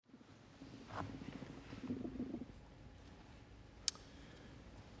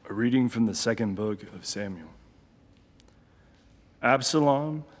A reading from the second book of Samuel.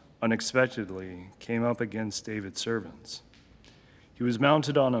 Absalom unexpectedly came up against David's servants. He was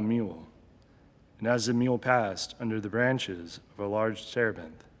mounted on a mule, and as the mule passed under the branches of a large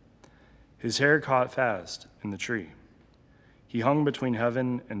terebinth, his hair caught fast in the tree. He hung between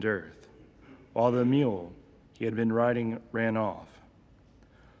heaven and earth, while the mule he had been riding ran off.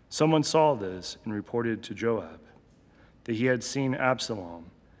 Someone saw this and reported to Joab that he had seen Absalom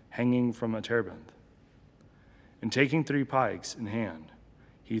hanging from a terebinth. And taking 3 pikes in hand,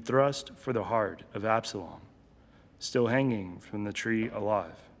 he thrust for the heart of Absalom, still hanging from the tree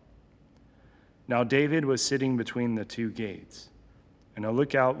alive. Now David was sitting between the 2 gates, and a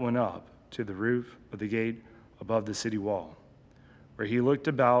lookout went up to the roof of the gate above the city wall, where he looked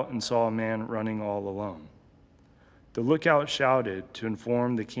about and saw a man running all alone. The lookout shouted to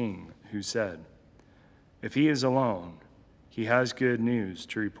inform the king, who said, "If he is alone, he has good news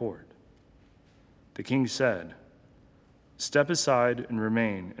to report." The king said, "Step aside and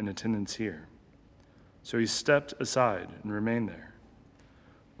remain in attendance here." So he stepped aside and remained there.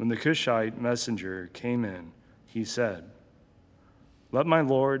 When the Cushite messenger came in, he said, "Let my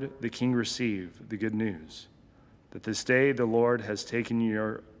lord the king receive the good news, that this day the Lord has taken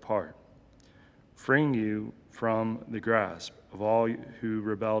your part, freeing you from the grasp of all who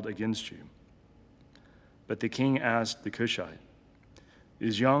rebelled against you." But the king asked the Cushite,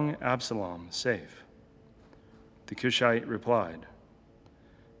 "Is young Absalom safe?" The Cushite replied,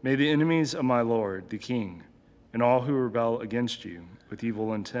 "May the enemies of my lord, the king, and all who rebel against you with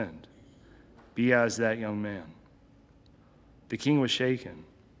evil intent, be as that young man." The king was shaken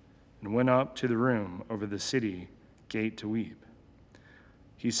and went up to the room over the city gate to weep.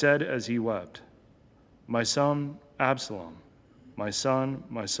 He said as he wept, "My son Absalom, my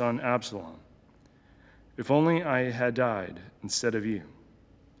son Absalom, if only I had died instead of you.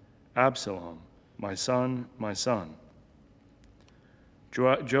 Absalom, my son, my son."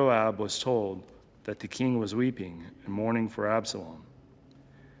 Joab was told that the king was weeping and mourning for Absalom.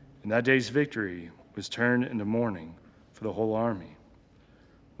 And that day's victory was turned into mourning for the whole army,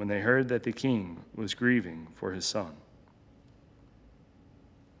 when they heard that the king was grieving for his son.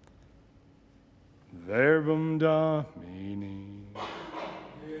 Verbum Domini.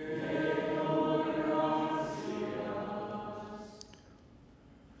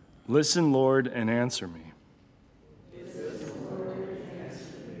 Listen, Lord, and answer me.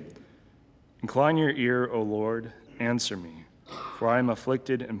 Incline your ear, O Lord, answer me, for I am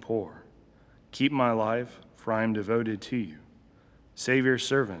afflicted and poor. Keep my life, for I am devoted to you. Save your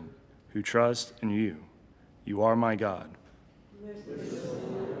servant, who trusts in you. You are my God.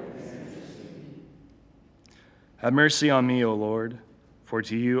 Have mercy on me, O Lord, for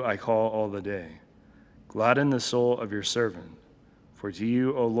to you I call all the day. Gladden the soul of your servant, for to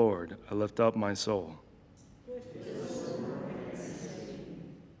you, O Lord, I lift up my soul.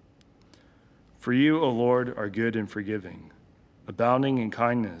 For you, O Lord, are good and forgiving, abounding in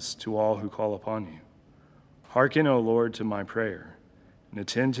kindness to all who call upon you. Hearken, O Lord, to my prayer, and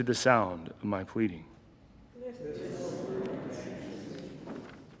attend to the sound of my pleading.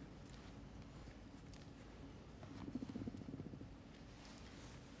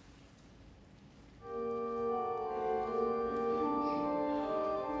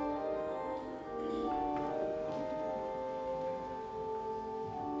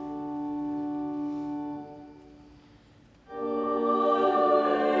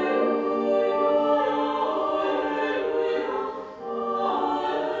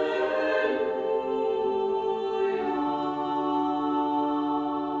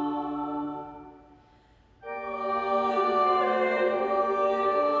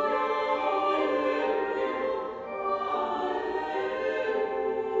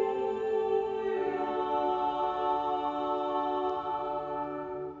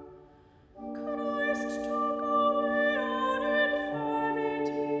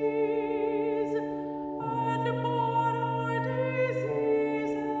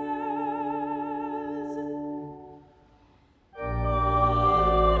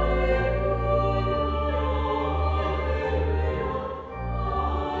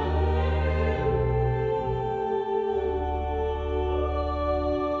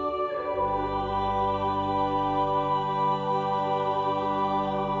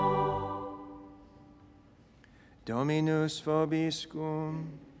 Dominus vobiscum.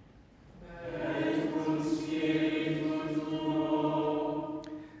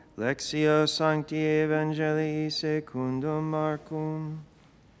 Lectio Sancti Evangelii secundum Marcum.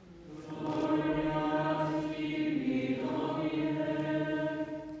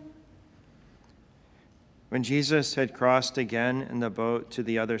 When Jesus had crossed again in the boat to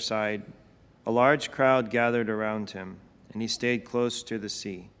the other side, a large crowd gathered around him, and he stayed close to the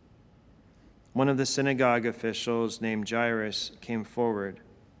sea. One of the synagogue officials named Jairus came forward.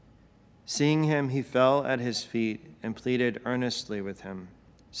 Seeing him, he fell at his feet and pleaded earnestly with him,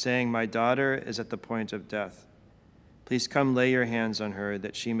 saying, "My daughter is at the point of death. Please come lay your hands on her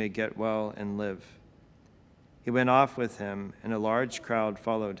that she may get well and live." He went off with him, and a large crowd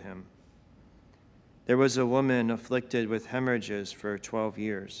followed him. There was a woman afflicted with hemorrhages for 12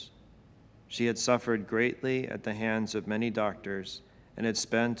 years. She had suffered greatly at the hands of many doctors and had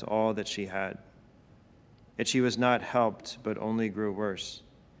spent all that she had. Yet she was not helped, but only grew worse.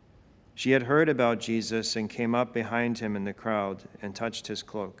 She had heard about Jesus and came up behind him in the crowd and touched his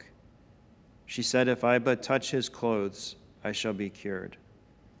cloak. She said, "If I but touch his clothes, I shall be cured."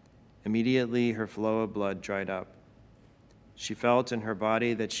 Immediately her flow of blood dried up. She felt in her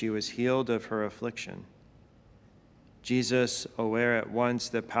body that she was healed of her affliction. Jesus, aware at once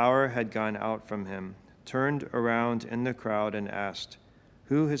that power had gone out from him, turned around in the crowd and asked,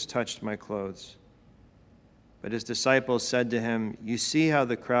 "Who has touched my clothes?" But his disciples said to him, "You see how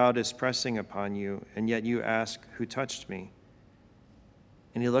the crowd is pressing upon you, and yet you ask, 'Who touched me?'"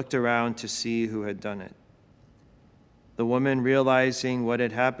 And he looked around to see who had done it. The woman, realizing what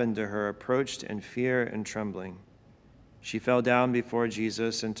had happened to her, approached in fear and trembling. She fell down before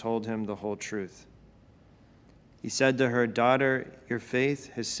Jesus and told him the whole truth. He said to her, "Daughter, your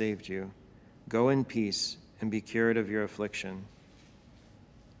faith has saved you. Go in peace and be cured of your affliction."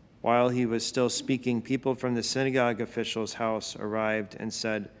 While he was still speaking, people from the synagogue official's house arrived and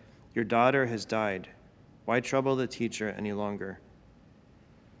said, "Your daughter has died. Why trouble the teacher any longer?"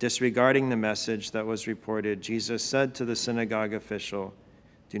 Disregarding the message that was reported, Jesus said to the synagogue official,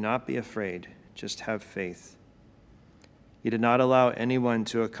 "Do not be afraid, just have faith." He did not allow anyone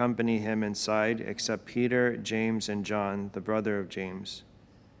to accompany him inside except Peter, James, and John, the brother of James.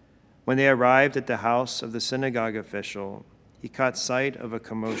 When they arrived at the house of the synagogue official, he caught sight of a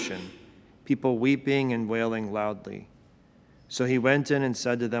commotion, people weeping and wailing loudly. So he went in and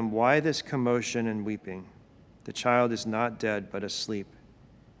said to them, "Why this commotion and weeping? The child is not dead, but asleep."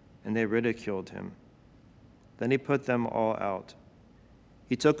 And they ridiculed him. Then he put them all out.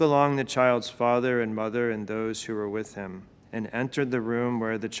 He took along the child's father and mother and those who were with him, and entered the room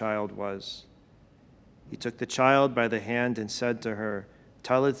where the child was. He took the child by the hand and said to her,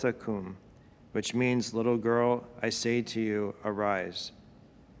 "Talitha cum," which means, "Little girl, I say to you, arise."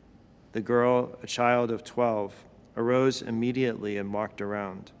 The girl, a child of 12, arose immediately and walked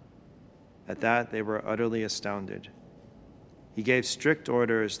around. At that they were utterly astounded. He gave strict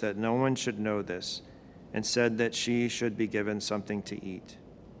orders that no one should know this, and said that she should be given something to eat.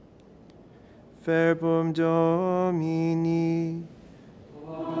 Verbum Domini.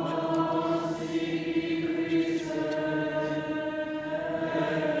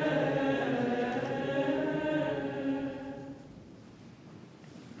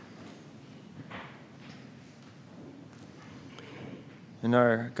 In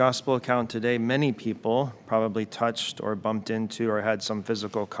our gospel account today, many people probably touched or bumped into or had some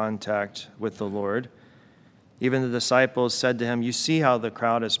physical contact with the Lord. Even the disciples said to him, "You see how the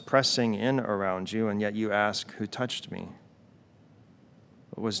crowd is pressing in around you, and yet you ask, 'Who touched me?'"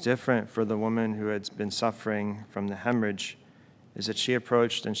 What was different for the woman who had been suffering from the hemorrhage is that she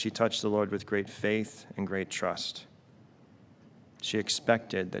approached and she touched the Lord with great faith and great trust. She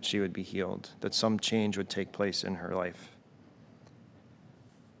expected that she would be healed, that some change would take place in her life.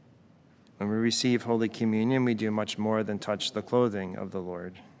 When we receive Holy Communion, we do much more than touch the clothing of the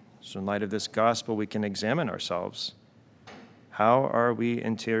Lord. So in light of this gospel, we can examine ourselves. How are we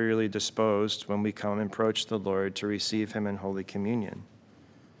interiorly disposed when we come and approach the Lord to receive him in Holy Communion?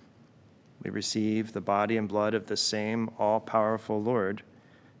 We receive the body and blood of the same all-powerful Lord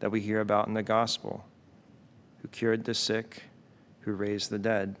that we hear about in the gospel, who cured the sick, who raised the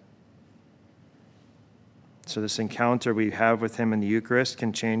dead. So this encounter we have with him in the Eucharist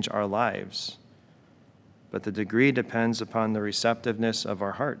can change our lives. But the degree depends upon the receptiveness of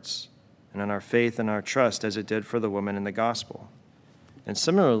our hearts and on our faith and our trust, as it did for the woman in the gospel. And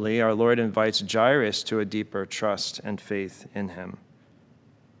similarly, our Lord invites Jairus to a deeper trust and faith in him.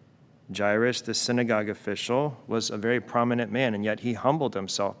 Jairus, the synagogue official, was a very prominent man, and yet he humbled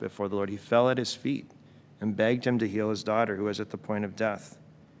himself before the Lord. He fell at his feet and begged him to heal his daughter, who was at the point of death.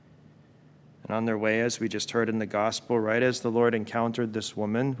 And on their way, as we just heard in the gospel, right as the Lord encountered this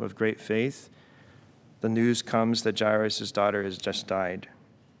woman with great faith, the news comes that Jairus' daughter has just died.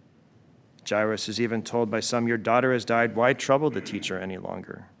 Jairus is even told by some, "Your daughter has died. Why trouble the teacher any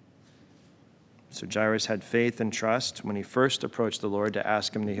longer?" So Jairus had faith and trust when he first approached the Lord to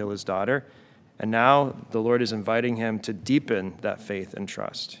ask him to heal his daughter, And now the Lord is inviting him to deepen that faith and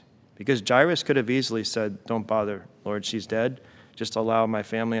trust. Because Jairus could have easily said, don't bother, Lord, she's dead. Just allow my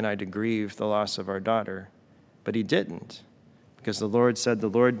family and I to grieve the loss of our daughter. But he didn't. Because the Lord said,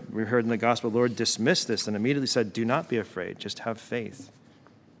 we heard in the gospel, the Lord dismissed this and immediately said, do not be afraid, just have faith.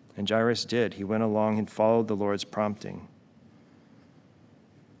 And Jairus did. He went along and followed the Lord's prompting.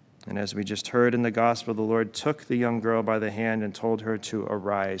 And as we just heard in the gospel, the Lord took the young girl by the hand and told her to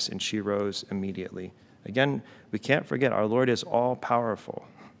arise, and she rose immediately. Again, we can't forget our Lord is all-powerful.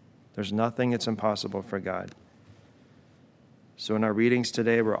 There's nothing that's impossible for God. So in our readings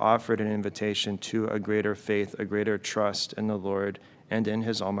today, we're offered an invitation to a greater faith, a greater trust in the Lord and in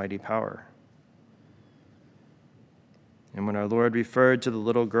his almighty power. And when our Lord referred to the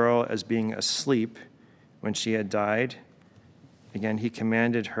little girl as being asleep when she had died, again, he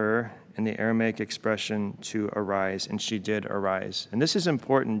commanded her in the Aramaic expression to arise, and she did arise. And this is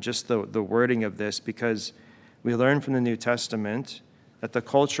important, just the wording of this, because we learn from the New Testament that the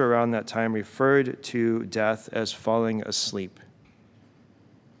culture around that time referred to death as falling asleep.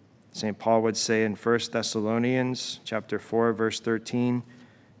 St. Paul would say in 1 Thessalonians chapter 4, verse 13,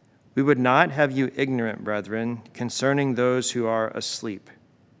 we would not have you ignorant, brethren, concerning those who are asleep,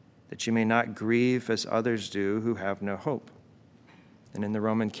 that you may not grieve as others do who have no hope. And in the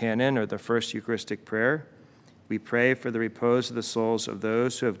Roman canon, or the first Eucharistic prayer, we pray for the repose of the souls of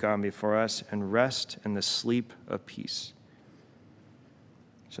those who have gone before us and rest in the sleep of peace.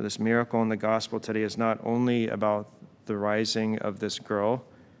 So this miracle in the gospel today is not only about the rising of this girl,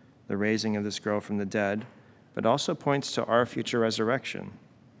 the raising of this girl from the dead, but also points to our future resurrection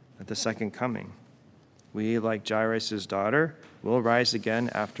at the second coming. We, like Jairus' daughter, will rise again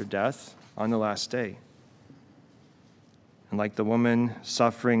after death on the last day. And like the woman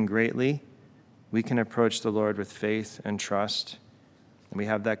suffering greatly, we can approach the Lord with faith and trust. And we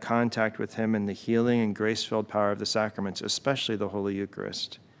have that contact with him in the healing and grace-filled power of the sacraments, especially the Holy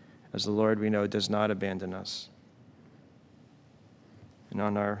Eucharist, as the Lord, we know, does not abandon us. And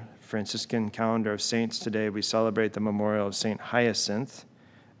on our Franciscan calendar of saints today, we celebrate the memorial of Saint Hyacinth,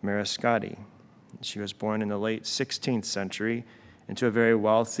 Marescotti. She was born in the late 16th century into a very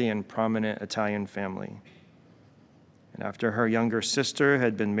wealthy and prominent Italian family. And after her younger sister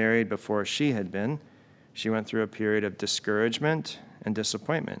had been married before she had been, she went through a period of discouragement and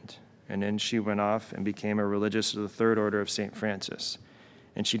disappointment. And then she went off and became a religious of the Third Order of St. Francis.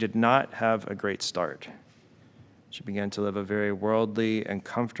 And she did not have a great start. She began to live a very worldly and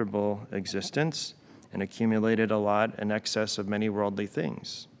comfortable existence and accumulated a lot in excess of many worldly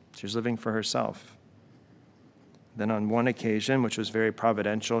things. She was living for herself. Then on one occasion, which was very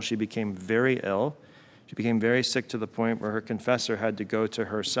providential, she became very ill. She became very sick to the point where her confessor had to go to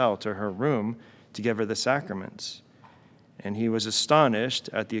her cell, to her room, to give her the sacraments. And he was astonished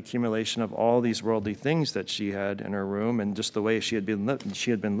at the accumulation of all these worldly things that she had in her room and just the way she had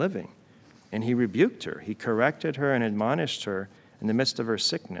been living. And he rebuked her. He corrected her and admonished her in the midst of her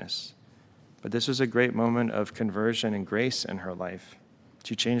sickness. But this was a great moment of conversion and grace in her life.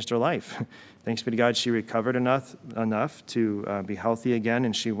 She changed her life. Thanks be to God, she recovered enough to be healthy again,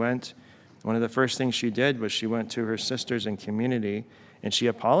 and she went. One of the first things she did was she went to her sisters in community, and she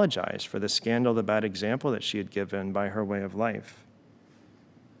apologized for the scandal, the bad example that she had given by her way of life.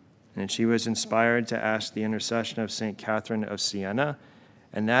 And she was inspired to ask the intercession of St. Catherine of Siena,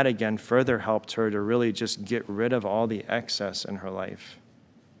 and that again further helped her to really just get rid of all the excess in her life.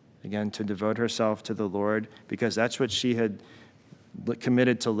 Again, to devote herself to the Lord, because that's what she had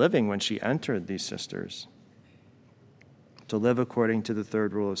committed to living when she entered these sisters. To live according to the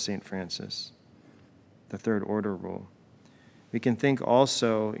third rule of St. Francis, the third order rule. We can think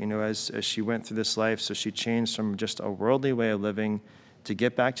also, as she went through this life, so she changed from just a worldly way of living to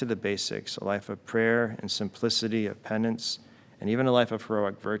get back to the basics, a life of prayer and simplicity, of penance, and even a life of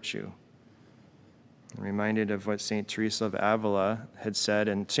heroic virtue. I'm reminded of what St. Teresa of Avila had said,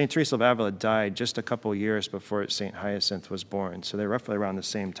 and St. Teresa of Avila died just a couple years before St. Hyacinth was born, so they're roughly around the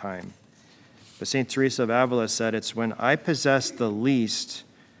same time. But St. Teresa of Avila said, it's when I possess the least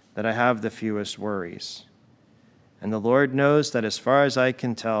that I have the fewest worries. And the Lord knows that as far as I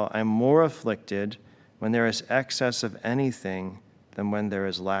can tell, I'm more afflicted when there is excess of anything than when there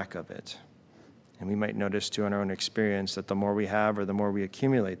is lack of it. And we might notice too in our own experience that the more we have or the more we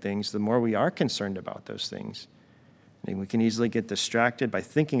accumulate things, the more we are concerned about those things. And we can easily get distracted by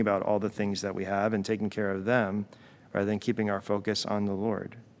thinking about all the things that we have and taking care of them rather than keeping our focus on the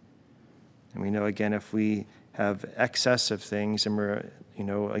Lord. And we know, again, if we have excess of things and we're,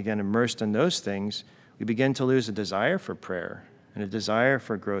 again, immersed in those things, we begin to lose a desire for prayer and a desire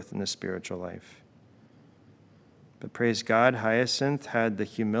for growth in the spiritual life. But praise God, Hyacinth had the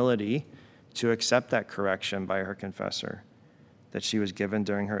humility to accept that correction by her confessor that she was given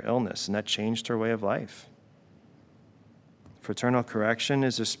during her illness, and that changed her way of life. Fraternal correction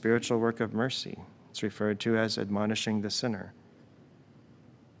is a spiritual work of mercy. It's referred to as admonishing the sinner.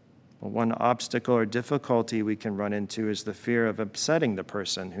 Well, one obstacle or difficulty we can run into is the fear of upsetting the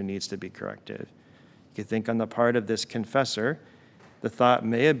person who needs to be corrected. You could think on the part of this confessor, the thought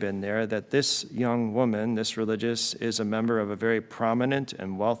may have been there that this young woman, this religious, is a member of a very prominent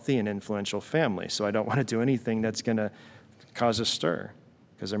and wealthy and influential family, so I don't want to do anything that's going to cause a stir,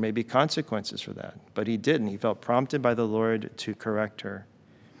 because there may be consequences for that. But he didn't. He felt prompted by the Lord to correct her.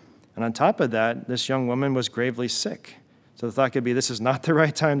 And on top of that, this young woman was gravely sick. So the thought could be, this is not the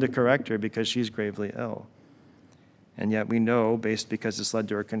right time to correct her because she's gravely ill. And yet we know, because this led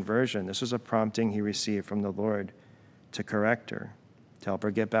to her conversion, this was a prompting he received from the Lord to correct her, to help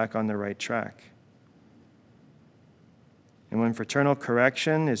her get back on the right track. And when fraternal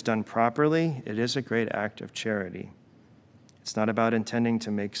correction is done properly, it is a great act of charity. It's not about intending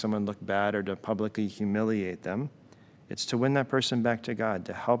to make someone look bad or to publicly humiliate them. It's to win that person back to God,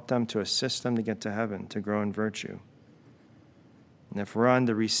 to help them, to assist them to get to heaven, to grow in virtue. And if we're on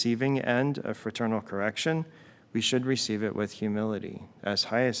the receiving end of fraternal correction, we should receive it with humility, as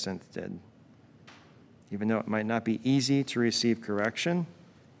Hyacinth did. Even though it might not be easy to receive correction,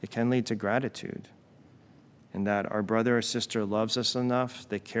 it can lead to gratitude. And that our brother or sister loves us enough,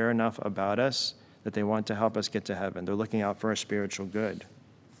 they care enough about us, that they want to help us get to heaven. They're looking out for our spiritual good.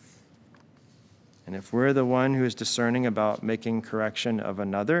 And if we're the one who is discerning about making correction of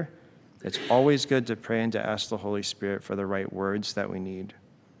another, it's always good to pray and to ask the Holy Spirit for the right words that we need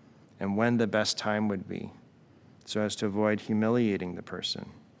and when the best time would be, so as to avoid humiliating the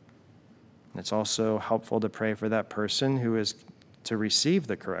person. It's also helpful to pray for that person who is to receive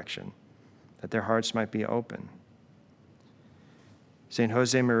the correction, that their hearts might be open. St.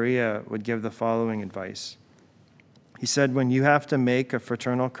 Jose Maria would give the following advice. He said, when you have to make a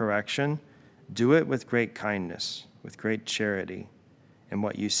fraternal correction, do it with great kindness, with great charity, in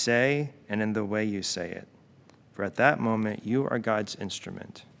what you say and in the way you say it. For at that moment, you are God's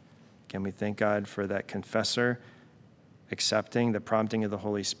instrument. Can we thank God for that confessor accepting the prompting of the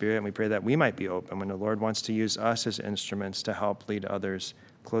Holy Spirit, and we pray that we might be open when the Lord wants to use us as instruments to help lead others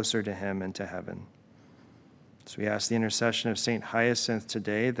closer to him and to heaven. So we ask the intercession of St. Hyacinth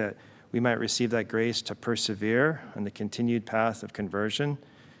today that we might receive that grace to persevere on the continued path of conversion.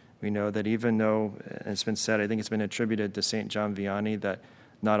 We know that even though it's been said, I think it's been attributed to St. John Vianney, that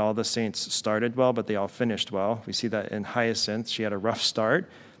not all the saints started well, but they all finished well. We see that in Hyacinth. She had a rough start,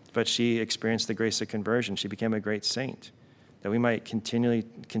 but she experienced the grace of conversion. She became a great saint. That we might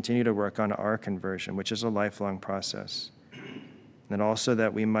continue to work on our conversion, which is a lifelong process. And also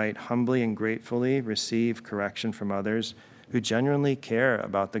that we might humbly and gratefully receive correction from others who genuinely care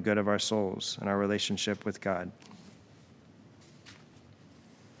about the good of our souls and our relationship with God.